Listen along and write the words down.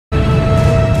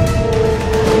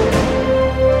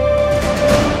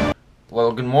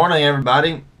Well, good morning,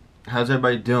 everybody. How's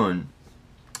everybody doing?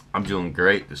 I'm doing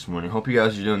great this morning. Hope you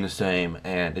guys are doing the same.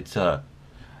 And it's a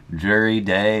dreary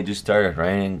day. It just started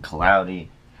raining,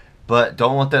 cloudy. But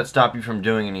don't let that stop you from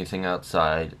doing anything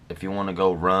outside. If you want to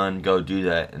go run, go do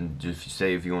that. And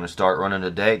if you want to start running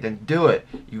today, then do it.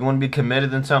 You want to be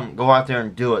committed in something, go out there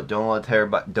and do it. Don't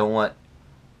let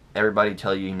everybody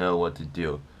tell you know what to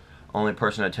do. Only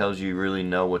person that tells you really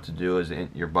know what to do is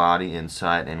in your body,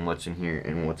 inside, and what's in here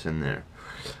and what's in there.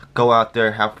 Go out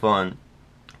there, have fun,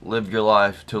 live your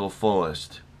life to the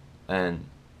fullest. And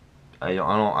I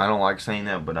don't like saying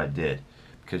that, but I did,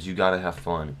 because you gotta have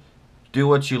fun. Do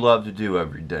what you love to do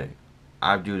every day.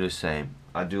 I do the same.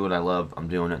 I do what I love. I'm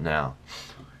doing it now.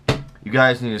 You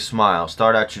guys need to smile.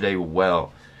 Start out your day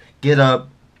well. Get up,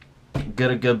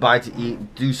 get a good bite to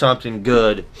eat, do something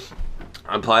good.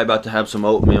 I'm probably about to have some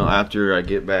oatmeal after I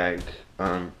get back,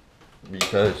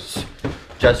 because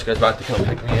Jessica's about to come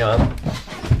pick me up.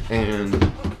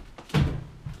 And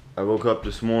I woke up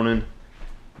this morning.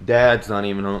 Dad's not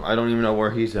even home. I don't even know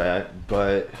where he's at.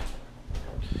 But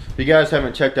if you guys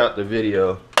haven't checked out the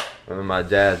video of my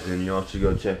dad's, then you all should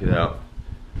go check it out,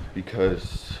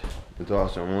 because it's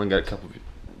awesome. I only got a couple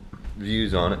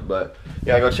views on it, but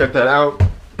yeah, go check that out.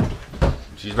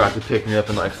 She's about to pick me up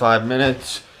in like 5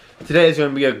 minutes. Today is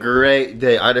going to be a great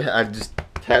day. I just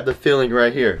had the feeling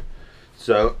right here.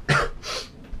 So,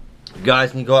 you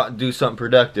guys need to go out and do something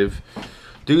productive.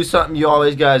 Do something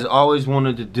you guys always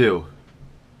wanted to do.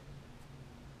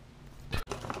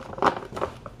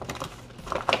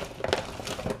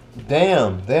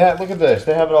 Damn, look at this.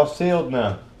 They have it all sealed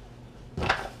now.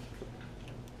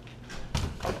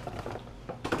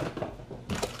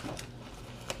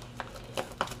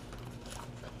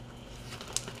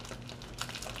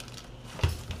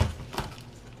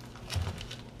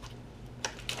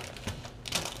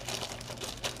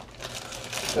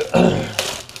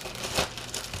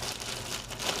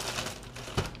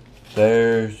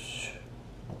 There's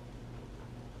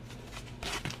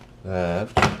that.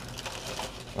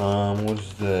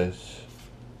 What's this?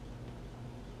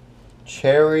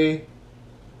 Cherry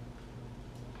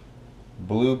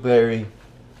blueberry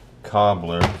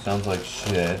cobbler. Sounds like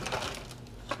shit.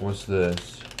 What's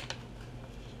this?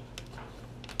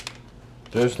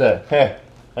 There's that. Hey,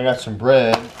 I got some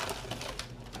bread.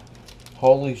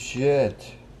 Holy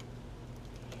shit.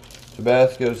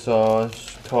 Tabasco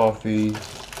sauce, coffee.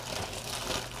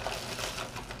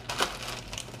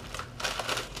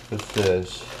 What's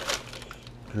this?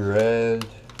 Bread,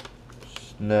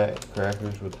 snack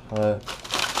crackers with hot.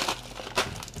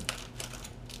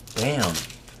 Damn.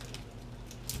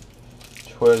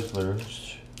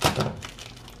 Twizzlers.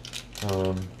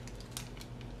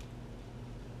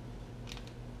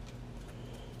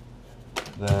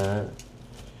 That.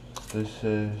 This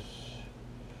is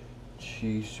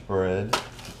cheese spread,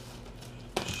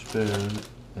 spoon,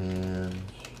 and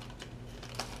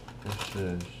this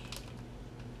is,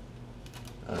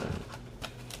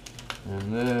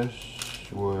 and this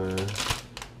where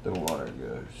the water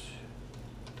goes.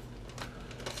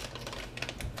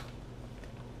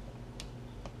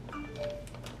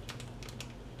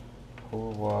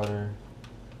 Pour water.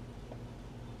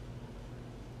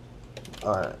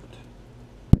 Alright.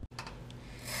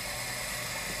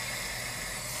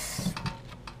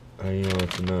 How do you know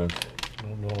it's enough? I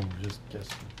don't know, I'm just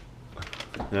guessing.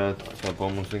 Yeah, I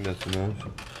almost think that's enough.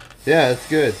 Yeah, it's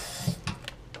good.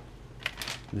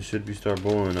 This should be start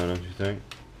boiling now, don't you think?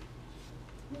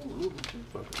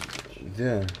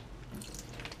 Yeah.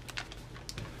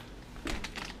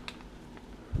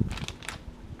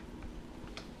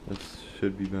 That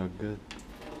should be about good.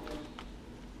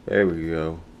 There we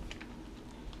go.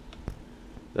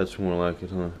 That's more like it,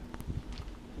 huh?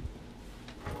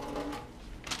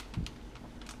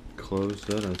 Close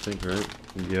that, I think, right?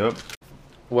 Yep.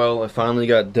 Well, I finally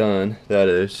got done. That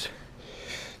is.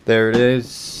 There it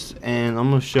is. And I'm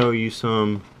going to show you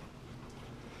some.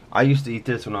 I used to eat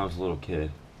this when I was a little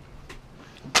kid.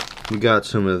 We got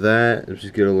some of that. Let's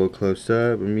just get a little close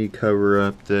up. Let me cover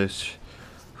up this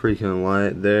freaking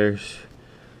light. There's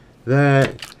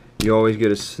that. You always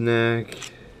get a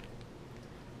snack.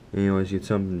 And you always get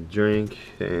something to drink.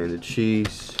 And the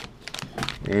cheese.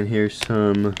 And here's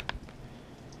some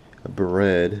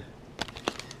bread.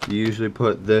 You usually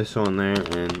put this on there,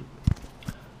 and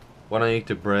when I eat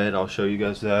the bread, I'll show you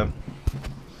guys that.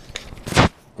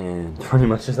 And pretty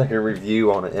much just like a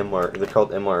review on an M.R.E. They're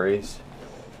called M.R.Es.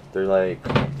 They're like,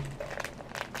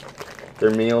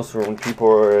 they're meals for when people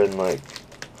are in like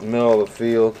the middle of the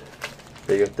field.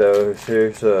 They get those.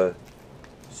 Here's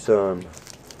some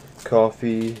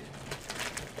coffee.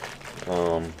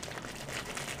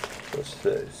 What's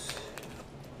this?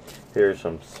 Here's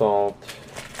some salt.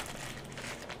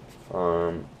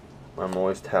 I'm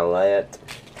always talat.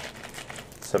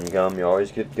 Some gum. You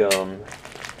always get gum.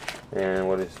 And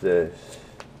what is this?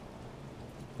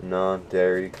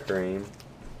 Non-dairy cream.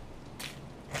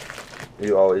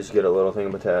 You always get a little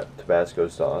thing of Tabasco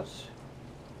sauce.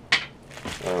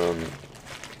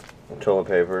 Toilet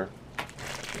paper.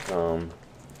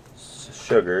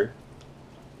 Sugar.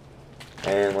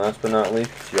 And last but not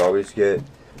least, you always get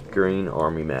green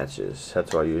army matches.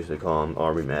 That's why I usually call them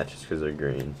army matches, because they're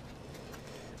green.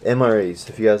 M.R.Es,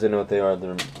 if you guys don't know what they are,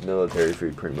 they're military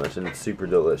food pretty much, and it's super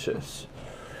delicious.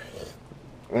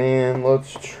 And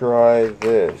let's try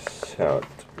this out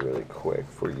really quick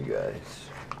for you guys.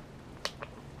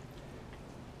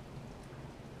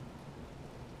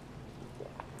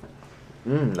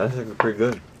 That's actually pretty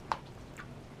good.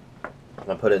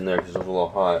 I put it in there because it was a little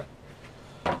hot.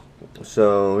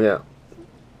 So, yeah.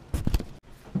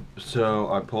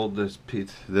 So, I pulled this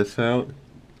out.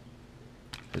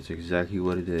 That's exactly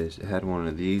what it is. It had one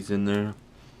of these in there.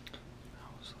 I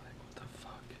was like, what the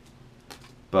fuck?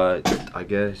 But, I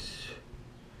guess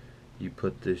you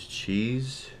put this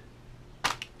cheese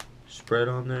spread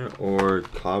on there, or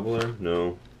cobbler?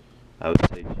 No, I would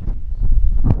say cheese.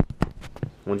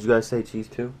 Wouldn't you guys say cheese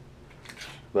too?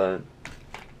 But,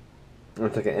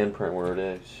 it's like an imprint where it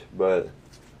is. But,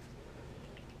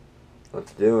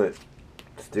 let's do it.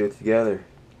 Let's do it together.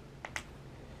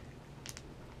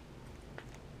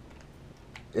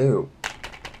 Ew.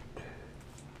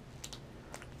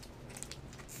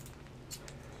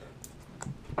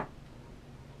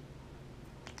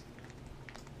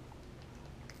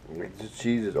 The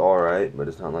cheese is alright, but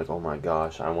it's not like, oh my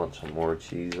gosh, I want some more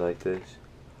cheese like this.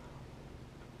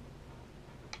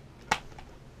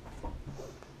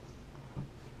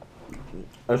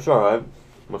 It's alright.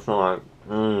 It's not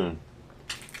like,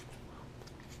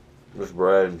 this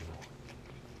bread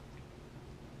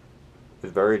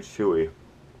is very chewy.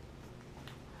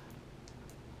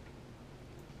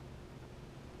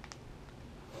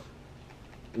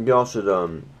 Y'all should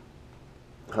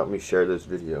help me share this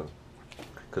video,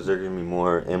 because they're giving me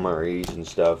more M.R.Es and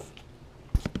stuff.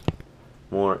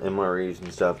 More M.R.Es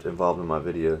and stuff involved in my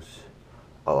videos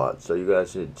a lot. So you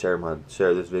guys should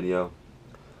share this video,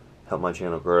 help my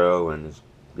channel grow, and just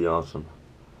be awesome.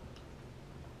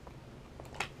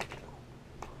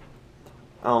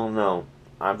 I don't know.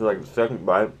 After like the second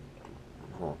bite,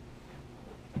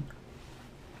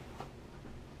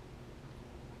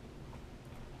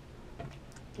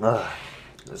 the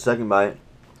second bite,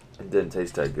 it didn't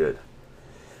taste that good.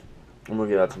 I'm gonna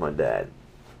give that to my dad,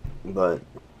 but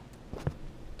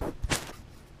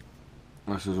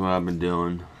this is what I've been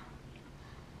doing.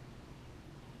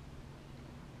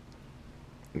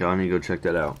 Y'all need to go check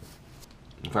that out.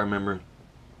 If I remember,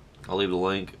 I'll leave the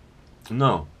link.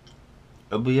 No,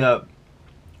 it'll be up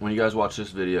when you guys watch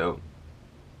this video.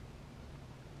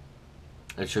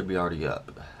 It should be already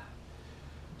up.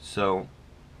 So,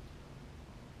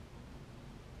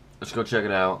 let's go check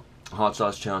it out. Hot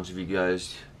sauce challenge, if you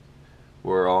guys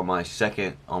were on my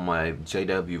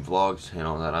JW vlogs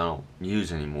channel that I don't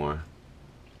use anymore.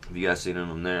 If you guys seen it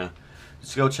on there,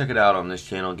 let's go check it out on this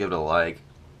channel. Give it a like.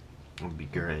 It would be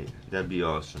great. That'd be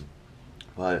awesome.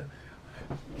 But,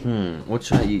 what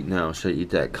should I eat now? Should I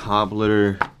eat that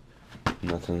cobbler?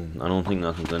 Nothing. I don't think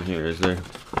nothing's in here, is there?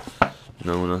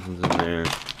 No, nothing's in there.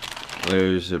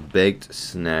 There's a baked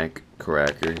snack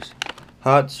crackers.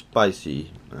 Hot,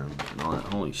 spicy.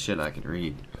 Holy shit, I can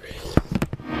read.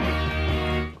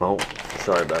 Oh,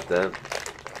 sorry about that.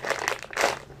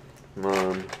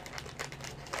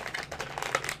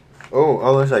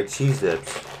 Oh, there's like cheese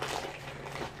dips.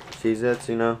 Cheese dips,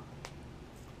 you know?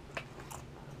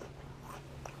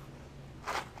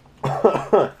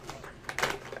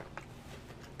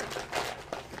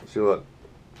 See, look.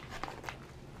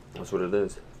 That's what it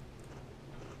is.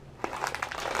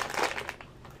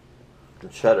 The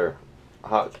cheddar.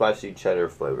 Hot, spicy cheddar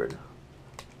flavored.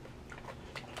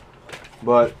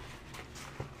 But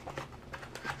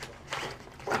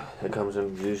it comes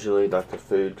in, usually like the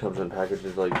food comes in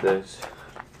packages like this,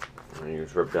 and you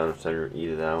just rip down the center and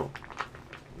eat it out.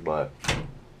 But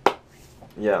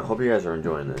yeah, I hope you guys are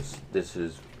enjoying this. This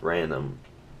is random.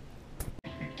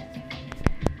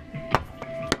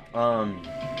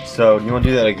 So do you want to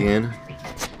do that again?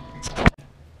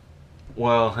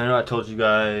 Well, I know I told you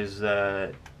guys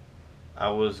that I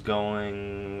was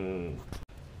going.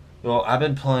 Well, I've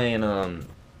been playing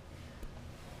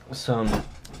some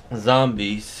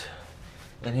zombies,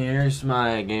 and here's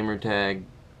my gamer tag.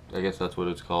 I guess that's what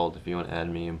it's called. If you want to add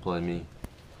me and play me,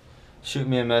 shoot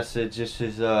me a message. This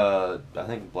is I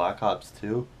think Black Ops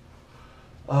 2.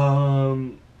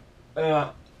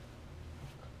 Yeah.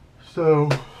 So,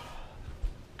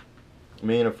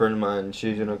 me and a friend of mine,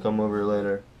 she's gonna come over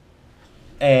later.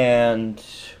 And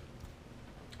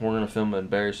we're gonna film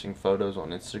embarrassing photos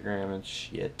on Instagram and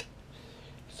shit.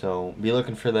 So, be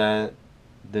looking for that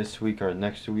this week or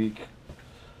next week.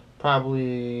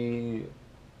 Probably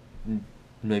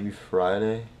maybe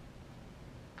Friday.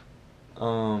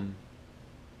 Yeah,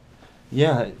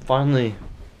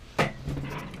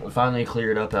 we finally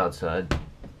cleared up outside.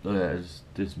 Look at that, it's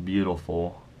this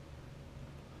beautiful.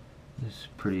 There's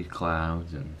pretty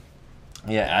clouds and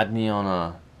yeah, add me on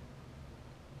a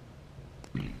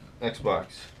Xbox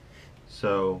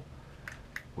so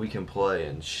we can play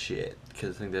and shit,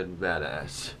 cause I think that'd be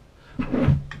badass.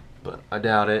 But I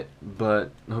doubt it.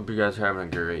 But I hope you guys are having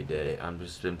a great day. I've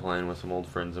just been playing with some old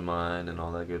friends of mine and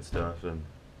all that good stuff, and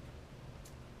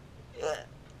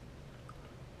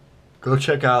go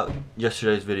check out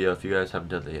yesterday's video if you guys haven't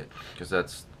done that yet, because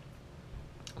that's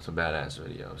a badass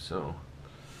video. So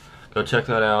go check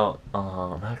that out.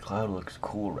 That cloud looks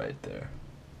cool right there.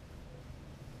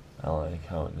 I like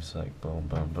how it just like boom,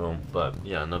 boom, boom. But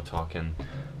yeah, enough talking.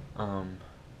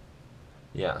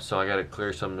 Yeah, so I gotta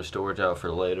clear some of the storage out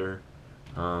for later.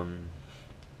 So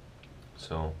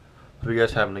hope you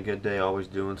guys having a good day. Always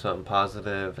doing something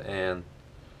positive and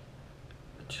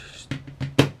just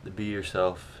be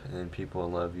yourself, and people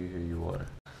will love you who you are.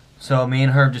 So me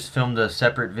and her just filmed a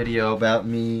separate video about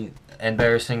me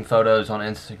embarrassing photos on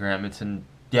Instagram.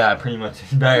 Yeah, pretty much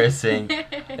embarrassing.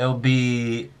 It'll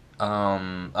be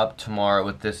up tomorrow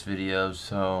with this video,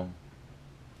 so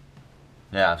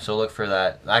yeah, so look for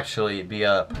that. Actually, it'd be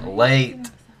up late.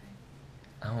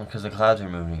 Oh, because the clouds are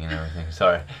moving and everything.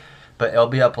 Sorry, but it'll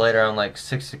be up later on like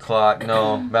 6 o'clock.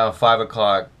 No, about 5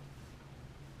 o'clock.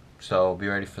 So be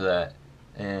ready for that,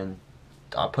 and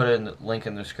I'll put a link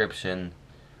in the description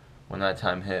when that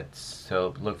time hits,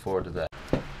 so look forward to that.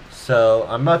 So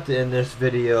I'm about to end this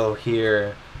video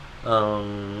here.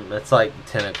 It's like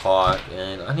 10 o'clock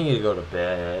and I need to go to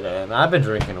bed, and I've been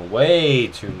drinking way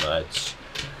too much.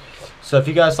 So if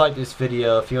you guys like this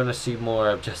video, if you want to see more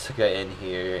of Jessica in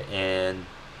here, and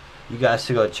you guys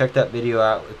should go check that video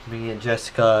out with me and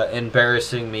Jessica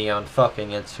embarrassing me on fucking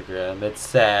Instagram. It's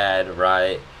sad,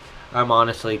 right? I'm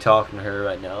honestly talking to her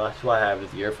right now. That's why I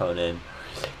have the earphone in.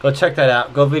 Go check that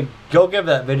out. Go give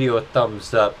that video a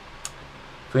thumbs up.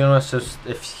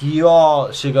 If you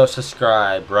all should go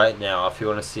subscribe right now if you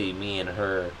want to see me and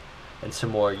her and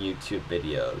some more YouTube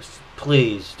videos.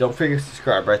 Please don't forget to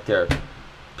subscribe right there.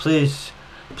 Please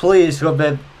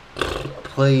go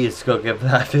give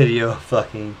that video a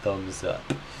fucking thumbs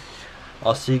up.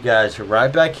 I'll see you guys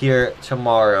right back here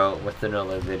tomorrow with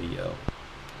another video.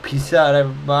 Peace out,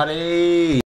 everybody.